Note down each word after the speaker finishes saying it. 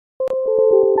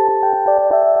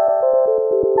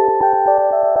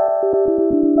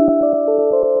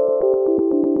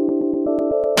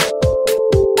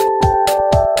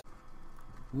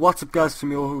What's up guys,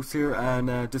 Samuel Host here, and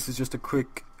this is just a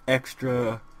quick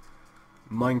extra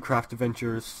Minecraft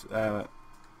Adventures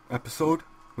episode,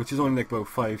 which is only like about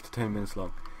 5 to 10 minutes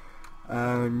long.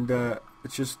 And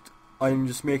it's just, I'm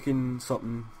just making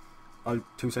something.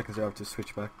 2 seconds there, I have to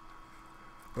switch back.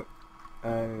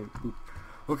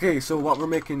 Okay, so what we're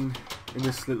making in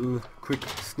this little quick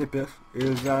snippet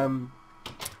is a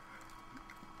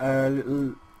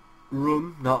little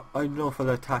room. I don't know if I'll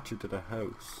attach it to the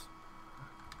house.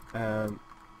 Could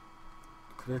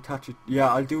I attach it?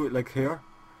 Yeah, I'll do it like here,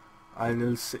 and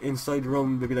inside the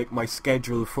room there'll be like my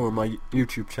schedule for my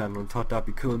YouTube channel, and thought that'd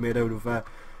be cool, made out of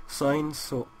signs.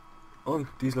 So, oh,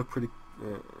 these look pretty.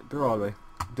 They're alright.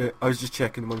 I was just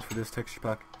checking the ones for this texture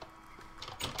pack.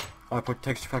 I put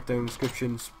texture pack down in the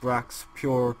description. Sprax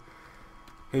pure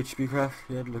HB craft.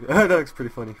 Yeah, look. That looks pretty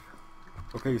funny.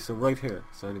 Okay, so right here.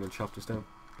 So I'm gonna chop this down.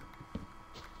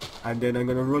 And then I'm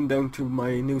going to run down to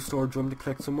my new storage room to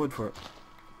collect some wood for it.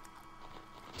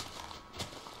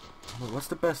 Well, what's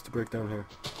the best to break down here?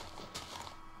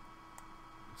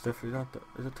 It's definitely not that.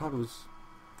 I thought it was...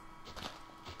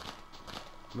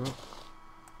 No.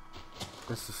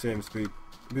 That's the same speed.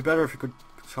 It'd be better if you could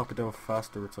chop it down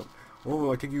faster with something.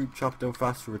 Oh, I think you chop it down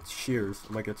faster with shears.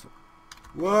 I might get some...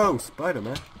 Whoa! Spider,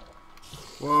 man!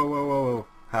 Whoa, whoa, whoa, whoa.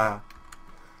 Ha!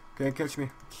 Can't catch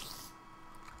me.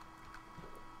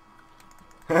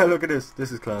 Look at this.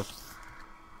 This is class.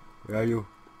 Where are you?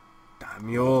 Damn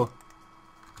you.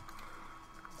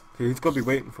 Okay, he's gonna be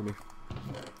waiting for me.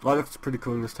 Oh, that looks pretty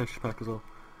cool in this texture pack as well.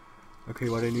 Okay,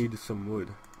 what I need is some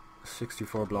wood.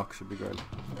 64 blocks should be grand.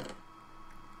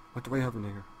 What do I have in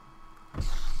here?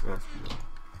 Yes.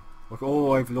 Okay,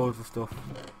 oh, I have loads of stuff.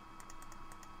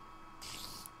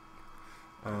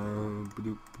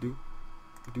 Badoop, badoop,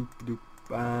 badoop, badoop,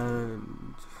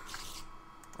 and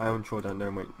I won't throw that there.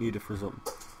 I might need it for something.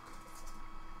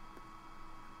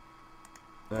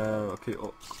 Okay,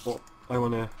 oh, I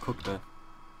wanna cook that.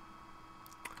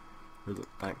 There's a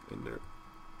bang in there.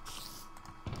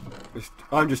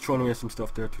 I'm just throwing away some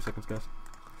stuff there. 2 seconds, guys.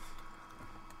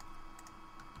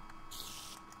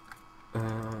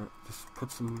 Just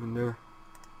put some in there.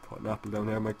 Put an apple down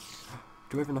there. Do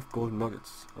I have enough golden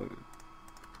nuggets?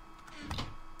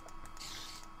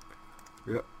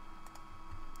 Yeah.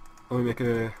 I'm gonna make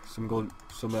a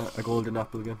golden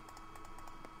apple again.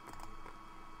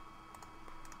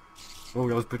 Oh,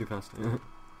 that was pretty fast.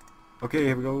 Okay,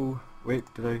 here we go. Wait,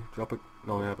 did I drop it?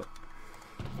 No, I have it.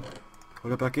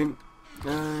 Put it back in,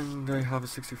 and I have a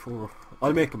 64.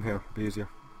 I'll make them here, be easier.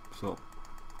 So,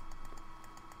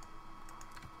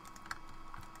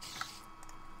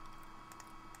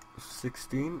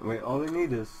 $16. Wait, all I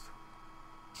need is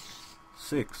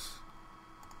 6.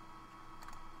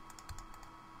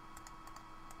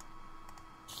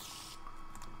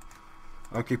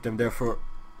 I'll keep them there for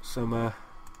some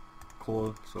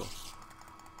coal, so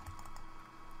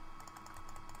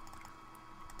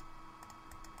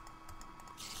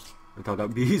I thought that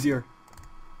would be easier.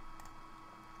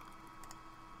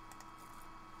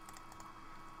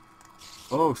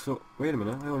 Oh, so wait a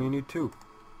minute, I only need 2.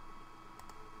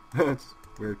 That's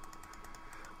weird.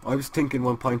 I was thinking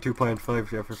 1.2.5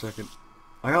 here for a second.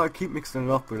 I keep mixing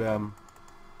it up with the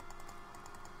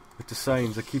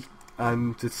signs.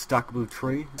 And the stackable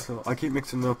tree, so I keep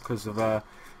mixing it up because of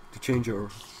to change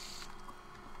your.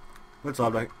 That's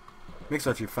alright. Makes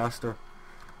it actually faster.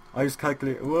 I just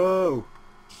calculate. Whoa!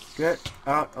 Get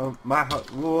out of my house!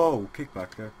 Whoa!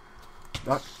 Kickback there.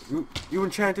 That you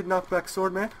enchanted knockback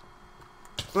sword, man.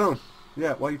 Boom!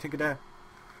 Yeah. What do you think of that?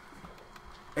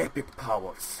 Epic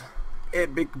powers.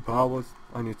 Epic powers.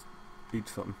 I need to eat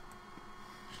something.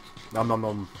 Nom nom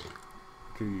nom.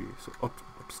 Okay, so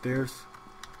upstairs.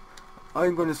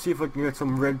 I'm going to see if I can get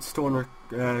some redstone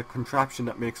contraption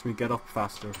that makes me get up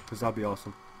faster, because that'd be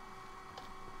awesome.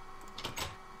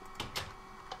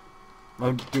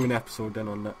 I'll do an episode then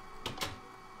on that.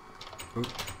 Oh.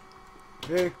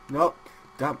 Hey, no,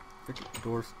 damn,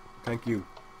 doors. Thank you.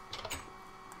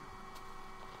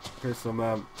 Here's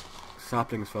some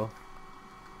saplings, fell.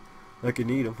 Like you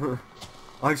need them.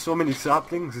 I have so many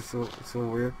saplings. It's so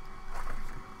weird.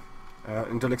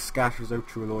 Until it scatters out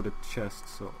through a load of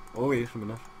chests. So, oh wait a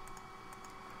minute.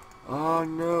 Oh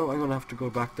no, I'm gonna have to go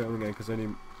back down again because I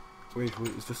need. Wait,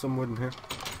 is there some wood in here?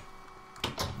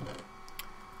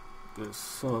 There's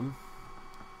some.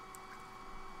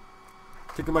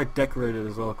 I think I might decorate it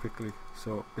as well quickly.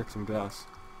 So get some glass.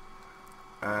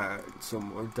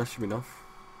 Some wood. That should be enough.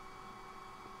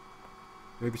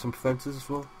 Maybe some fences as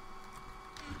well.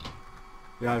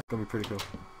 Yeah, it's gonna be pretty cool.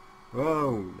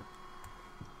 Whoa.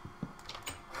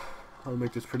 I'll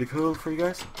make this pretty cool for you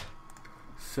guys.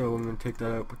 So I'm going to take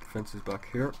that out, put the fences back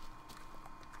here.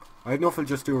 I don't know if I'll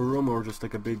just do a room or just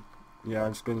like a big... Yeah,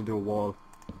 I'm just going to do a wall.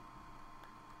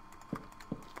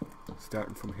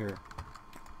 Starting from here.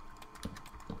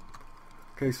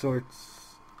 Okay, so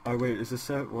it's... Oh wait, is this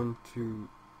set? 1, 2,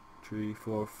 3,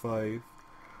 4, 5,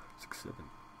 6,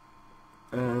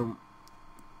 7.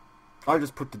 I'll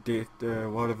just put the date,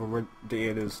 whatever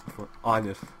date is on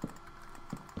it.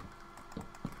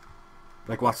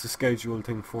 Like what's the schedule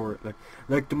thing for it?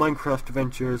 Like the Minecraft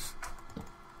adventures.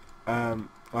 I'd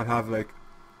have like,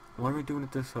 why am I doing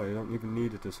it this high? I don't even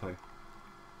need it this high.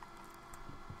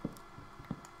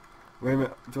 Wait a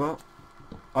minute, do you know what?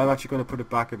 I'm actually going to put it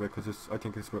back a bit because I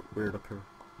think it's a bit weird up here.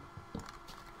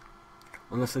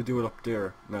 Unless I do it up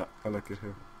there. Nah, I like it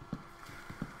here.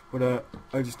 But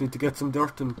I just need to get some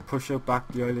dirt and push out back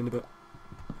the island a bit.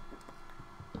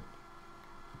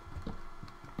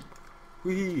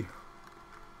 Whee!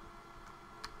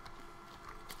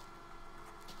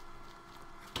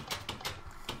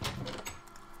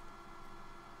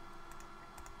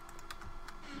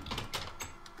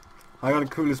 I got the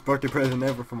coolest birthday present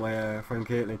ever from my friend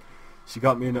Caitlin. She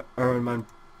got me an Iron Man,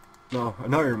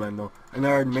 an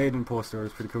Iron Maiden poster. It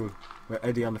was pretty cool, with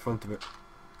Eddie on the front of it.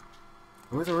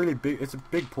 It was a really big, it's a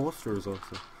big poster as well,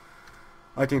 so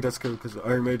I think that's cool because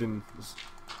Iron Maiden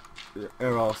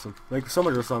are awesome. Like some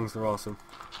of their songs are awesome.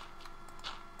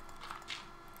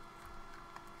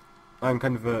 I'm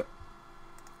kind of a,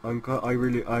 I'm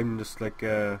just like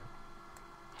I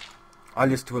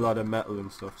listen to a lot of metal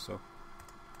and stuff, so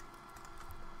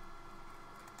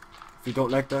if you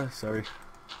don't like that, sorry,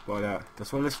 but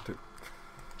that's what I listen to.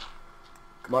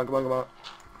 Come on, come on, come on.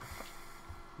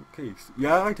 Okay,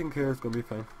 yeah, I think it's gonna be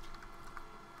fine.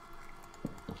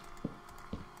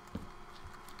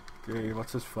 Okay,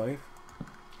 what's this, 5?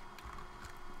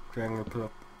 Okay, I'm gonna put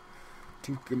up, I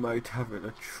think I might have it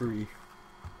at 3.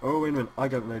 Oh, wait a minute, I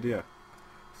got an idea.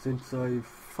 Since I've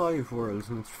 5 worlds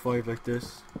and it's 5 like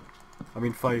this, I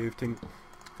mean 5 things,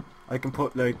 I can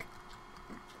put like,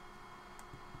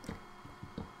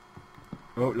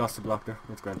 oh, lost the block there,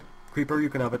 that's grand. Creeper, you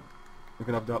can have it. You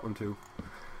can have that one too.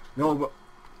 No, but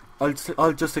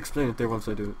I'll just explain it there once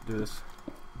I do this.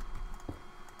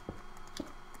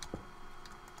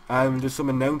 There's some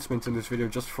announcements in this video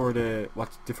just for the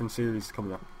what different series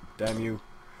coming up. Damn you.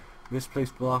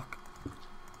 Misplaced block.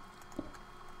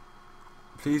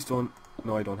 Please don't.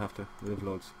 No, I don't have to. I have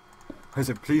loads. I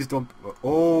said please don't.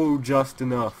 Oh, just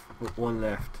enough. With one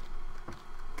left.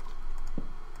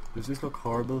 Does this look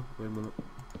horrible? Wait a minute.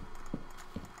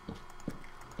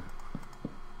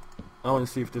 I want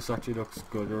to see if this actually looks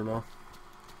good or not.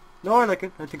 No, I like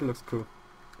it. I think it looks cool.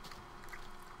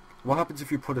 What happens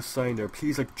if you put a sign there?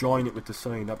 Please, like, join it with the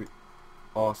sign. That'd be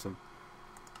awesome.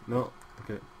 No?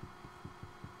 Okay.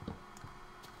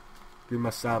 Give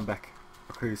my sand back.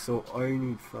 Okay, so I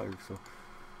need 5, so...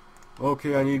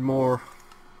 Okay, I need more...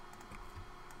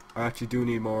 I actually do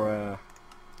need more,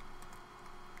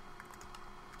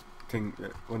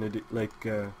 when I do, like,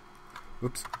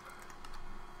 whoops.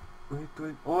 Wait.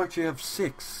 Oh, I actually have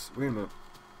 6. Wait a minute.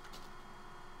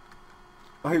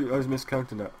 I was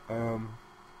miscounting that.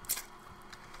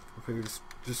 Okay,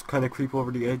 just kind of creep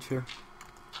over the edge here.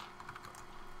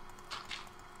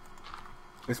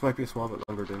 This might be a small bit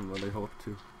longer than what I hoped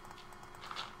to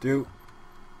do.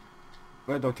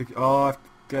 Well, don't think. Oh, I have to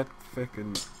get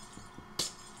fucking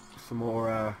some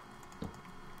more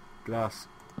glass.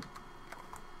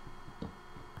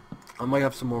 I might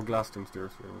have some more glass things there.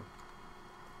 So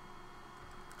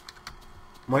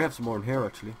might have some more in here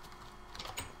actually.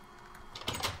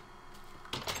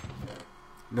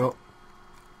 No.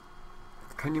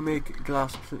 Can you make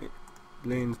glass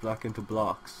planes black into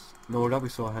blocks? No, that'd be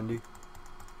so handy.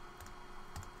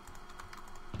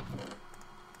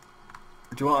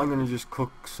 Do you know what? I'm gonna just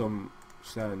cook some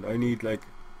sand. I need like,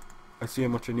 I see how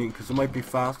much I need because it might be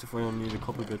fast if I only need a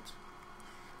couple bits.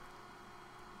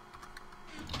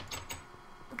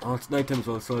 Oh, it's night time as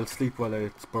well, so I'll sleep while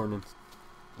it's burning.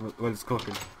 While it's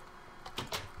cooking.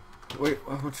 Wait,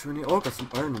 how much do I need? Oh, I got some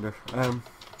iron in there.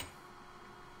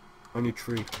 I need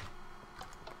 3.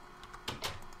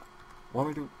 What am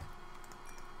I doing?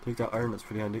 Take that iron, that's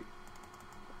pretty handy.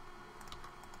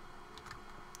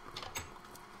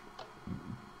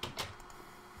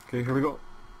 Okay, here we go.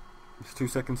 Just 2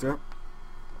 seconds there.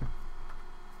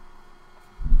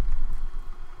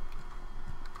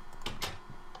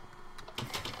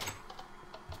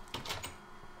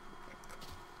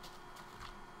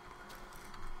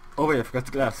 Oh wait, I forgot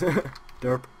the glass.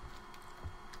 Derp.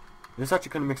 This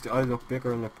actually kind of makes the eye look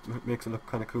bigger and makes it look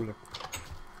kind of cooler.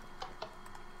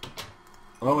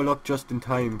 Oh look, just in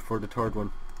time for the 3rd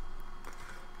one.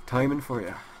 timing for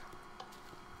you.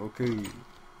 Okay.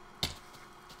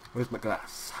 Where's my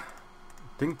glass?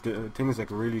 I think the thing is like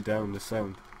really down, the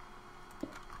sound.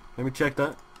 Let me check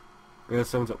that. Yeah, it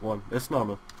sounds at 1. That's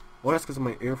normal. Oh, that's because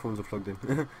my earphones are plugged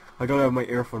in. I don't have my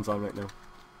earphones on right now.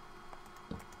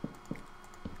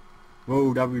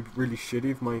 Whoa, that would be really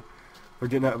shitty if I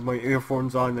didn't have my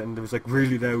earphones on and it was like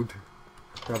really loud.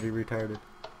 That'd be retarded.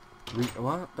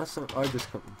 What? That's not, I just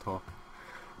can't talk.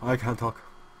 I can't talk.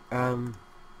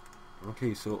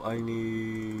 Okay, so I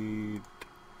need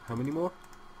how many more?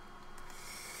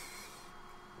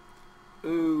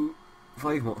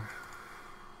 5 more.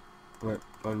 Right,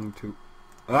 1, 2.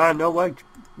 Ah, no, white.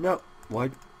 No,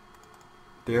 white.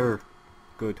 There.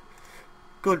 Good.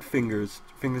 Good fingers.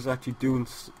 Fingers actually doing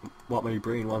what my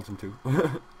brain wants them to.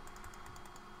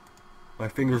 My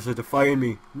fingers are defying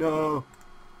me. No.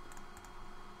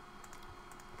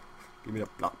 Give me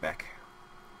that block back.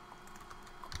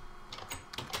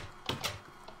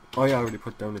 Oh yeah, I already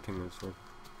put down the thing as well.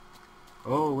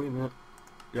 Oh, wait a minute.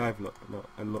 Yeah, I've looked. No,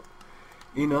 I look.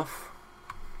 Enough.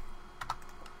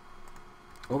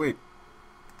 Oh wait.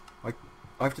 I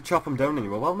have to chop them down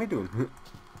anyway. What am I doing?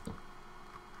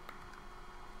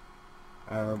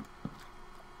 Come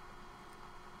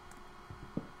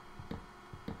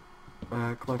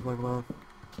on.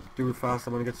 Do it fast.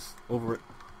 I'm gonna get over it.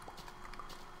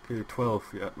 Okay,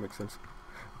 12. Yeah, makes sense.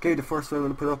 Okay, the first one I'm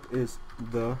gonna put up is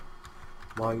the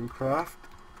MineCraft.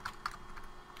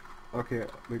 Okay,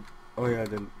 oh yeah,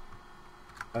 then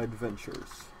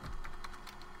adventures.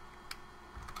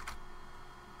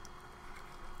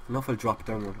 Enough, I'll drop it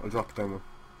down one.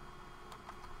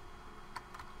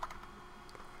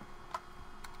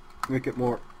 Make it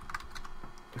more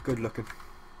good looking.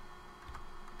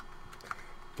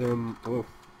 The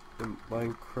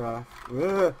MineCraft.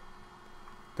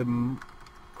 The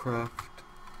MineCraft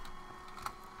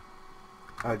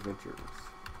adventures.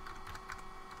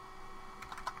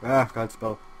 Can't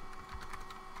spell.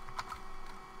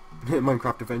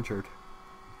 Minecraft adventured.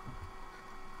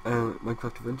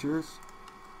 Minecraft adventures.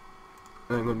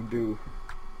 And I'm gonna do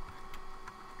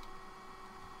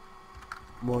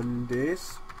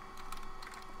Mondays,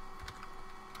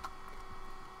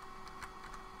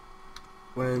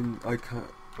 when I can't,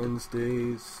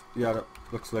 Wednesdays, yeah, that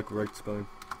looks like right spelling,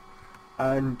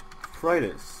 and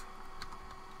Fridays.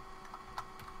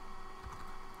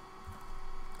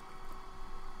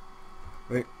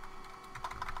 Wait.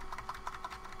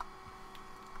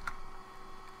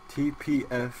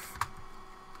 TPF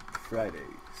Fridays.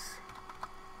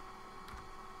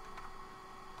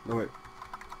 No wait.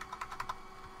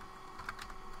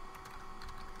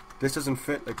 This doesn't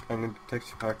fit, like I'm gonna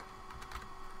texture pack.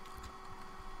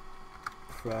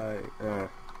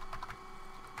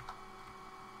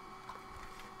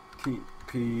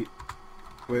 TP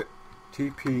wait,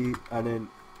 TP and then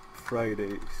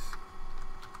Fridays.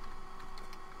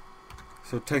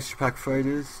 So texture pack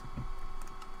Fridays.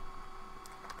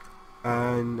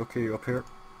 And okay, up here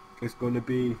it's going to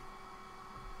be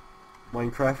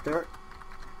MineCraft art.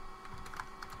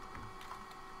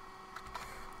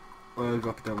 I'll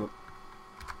drop it down.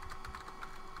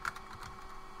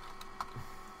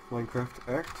 MineCraft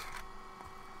art,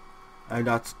 and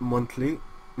that's monthly,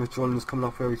 which one is coming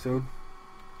up very soon.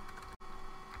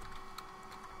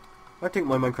 I think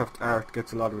my MineCraft art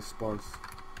gets a lot of response.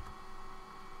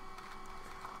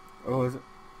 Oh, is it?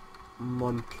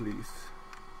 Monthly.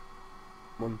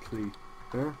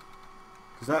 Huh?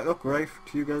 Does that look right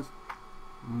to you guys?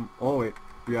 Oh wait,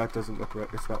 yeah, it doesn't look right.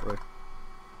 It's not right.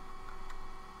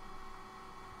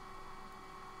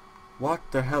 What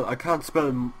the hell? I can't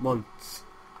spell months.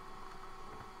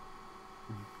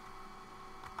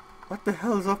 What the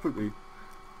hell is up with me?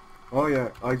 Oh yeah,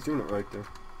 I was doing it right there.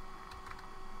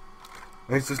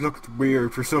 It just looked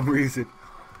weird for some reason.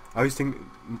 I was thinking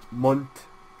month,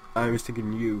 I was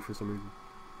thinking you for some reason.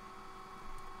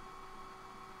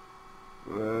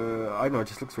 I don't know, it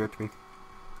just looks weird to me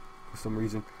for some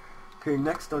reason. Okay,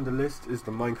 next on the list is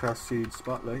the MineCraft Seed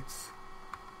Spotlights.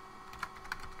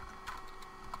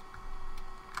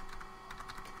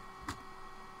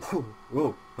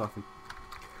 Whoa, laughing.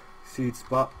 Seed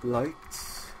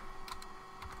Spotlights.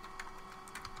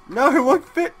 No, it won't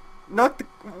fit! Not the...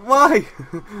 Why?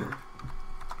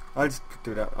 I'll just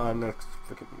do that. Oh, no, looks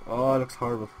freaking... Oh, it looks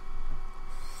horrible.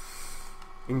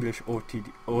 English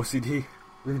OCD.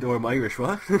 Even though I'm Irish,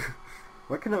 what?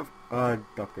 What kind of...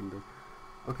 not gonna do.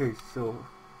 Okay, so...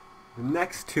 The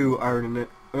next two are in it...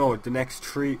 No, the next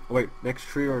three... Wait, next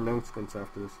three are announcements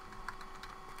after this.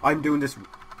 I'm doing this...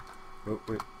 Oh,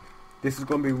 wait. This is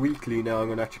going to be weekly now. I'm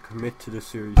going to actually commit to this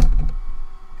series.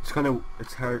 It's kind of...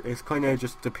 It's hard. It's kind of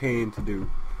just a pain to do.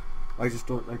 I just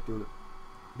don't like doing it.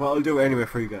 But I'll do it anyway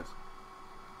for you guys.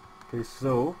 Okay,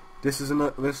 so this is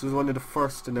one of the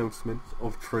first announcements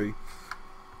of 3.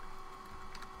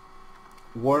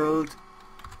 World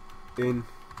in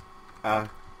a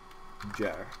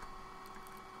jar.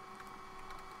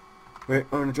 Wait,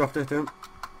 I'm gonna drop that down.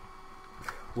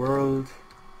 World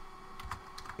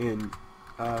in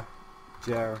a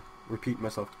jar. Repeat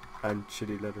myself and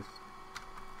shitty letters.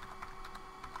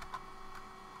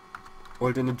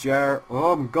 World in a jar.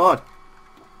 Oh my god!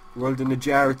 World in a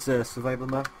jar. It's a survival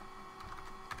map.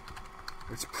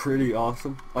 It's pretty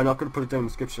awesome. I'm not gonna put it down in the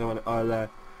description. I'm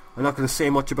not gonna say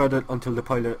much about it until the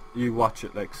pilot you watch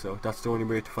it. Like, so that's the only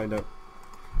way to find out.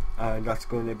 And that's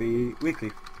going to be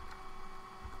weekly.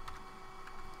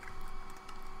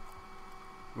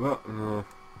 Well, no.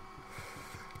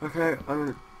 Okay, I'm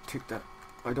gonna take that.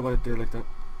 I don't want it there like that.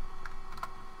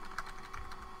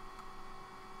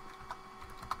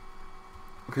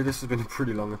 Okay, this has been a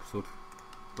pretty long episode.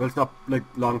 Well, it's not like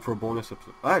long for a bonus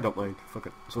episode. I don't mind. Fuck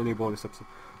it. It's only a bonus episode.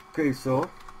 Okay, so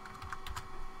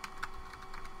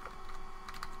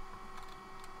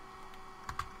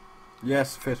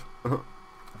yes, fit.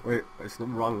 Wait, it's the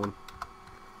wrong one.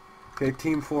 Okay,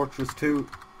 Team Fortress 2.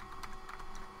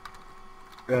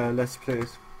 Let's play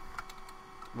it.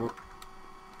 Oh.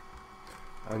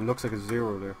 And it looks like a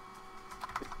 0 there.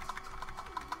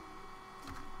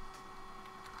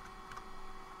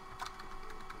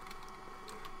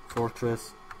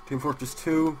 Fortress. Team Fortress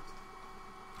 2.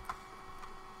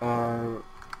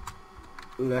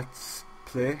 Let's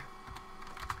play.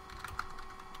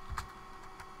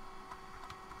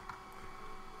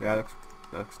 Yeah, that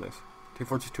looks nice. Team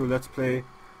Fortress 2, let's play.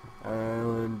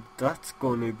 And that's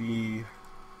gonna be,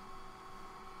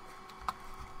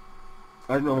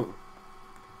 I don't know,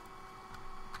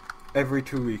 every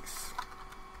 2 weeks.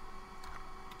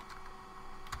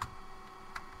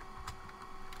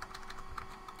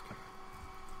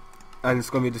 And it's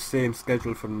gonna be the same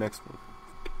schedule for the next one.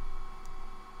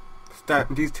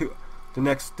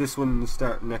 This one will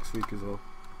start next week as well.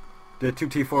 The 2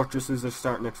 Team Fortresses are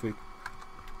start next week.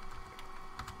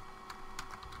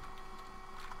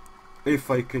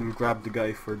 If I can grab the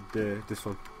guy for this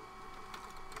one.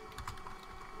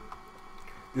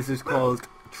 This is called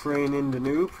Training the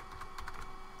Noob,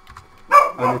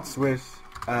 and it's with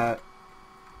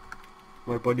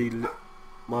my buddy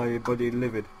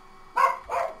Livid.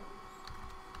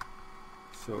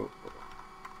 So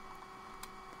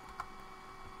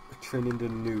Training the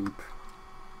Noob.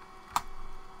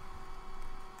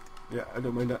 Yeah, I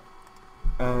don't mind that.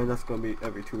 And that's gonna be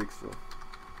every 2 weeks though.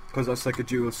 Because that's like a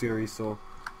dual series, so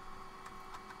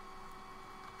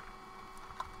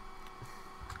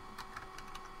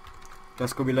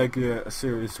that's gonna be like a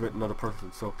series with another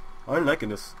person. So I'm liking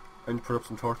this. I need to put up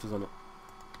some torches on it.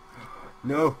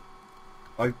 No,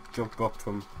 I jumped up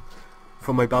from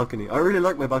my balcony. I really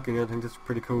like my balcony. I think it's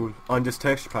pretty cool. On this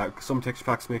texture pack, some texture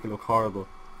packs make it look horrible,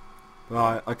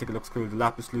 but I think it looks cool. The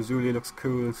lapis lazuli looks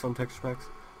cool in some texture packs.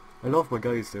 I love my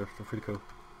guys there. They're pretty cool.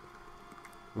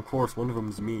 Of course, one of them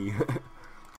is me.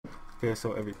 Okay,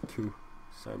 so every 2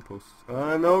 signposts.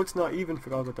 No, it's not even.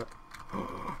 Forgot about that.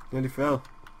 Nearly fell.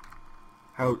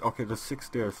 How? Okay, there's 6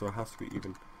 there, so it has to be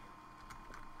even.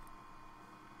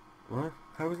 What?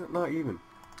 How is it not even?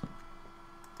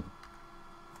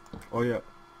 Oh yeah.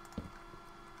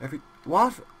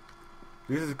 What?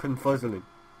 This is confuzzling.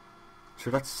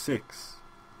 Sure, that's 6.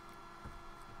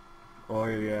 Oh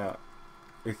yeah.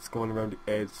 It's going around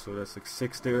the edge, so that's like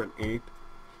 6 there and 8.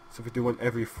 So if we do one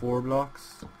every 4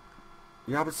 blocks.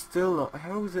 Yeah, but still not.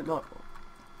 How is it not?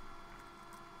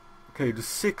 Okay, there's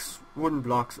 6 wooden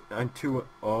blocks and 2.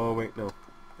 Oh wait, no.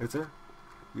 Is there?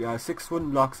 Yeah, 6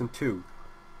 wooden blocks and 2.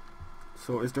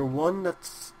 So is there one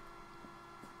that's?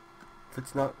 If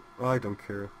it's not, I don't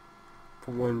care.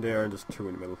 Put 1 there and just 2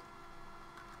 in the middle.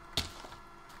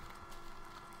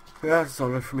 Yeah, that's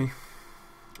alright for me.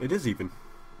 It is even.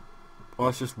 Oh,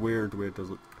 it's just weird the way it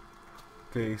does it.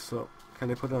 Okay, so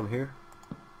can I put it on here?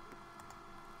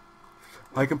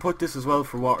 I can put this as well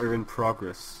for what are in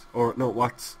progress, or no,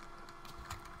 what's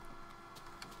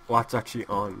actually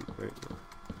on.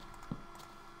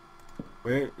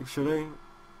 Wait, should I?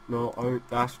 No,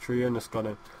 that's 3 and it's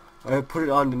gonna. I'll put it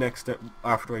on the next step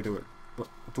after I do it. But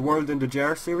the World in the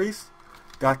Jar series,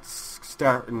 that's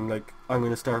starting. Like, I'm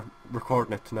gonna start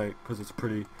recording it tonight because it's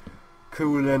pretty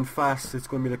cool and fast. It's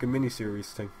gonna be like a mini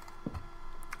series thing.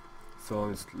 So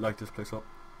I just light this place up.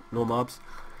 No mobs.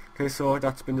 Okay, so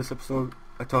that's been this episode.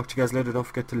 I'll talk to you guys later. Don't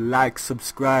forget to like,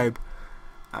 subscribe,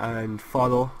 and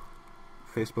follow.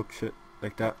 Facebook shit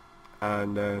like that.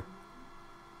 And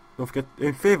don't forget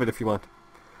to favorite if you want.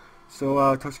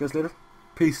 So talk to you guys later.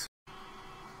 Peace.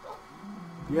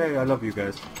 Yay, I love you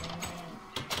guys.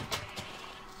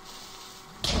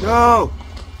 No!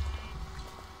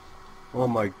 Oh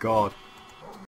my god.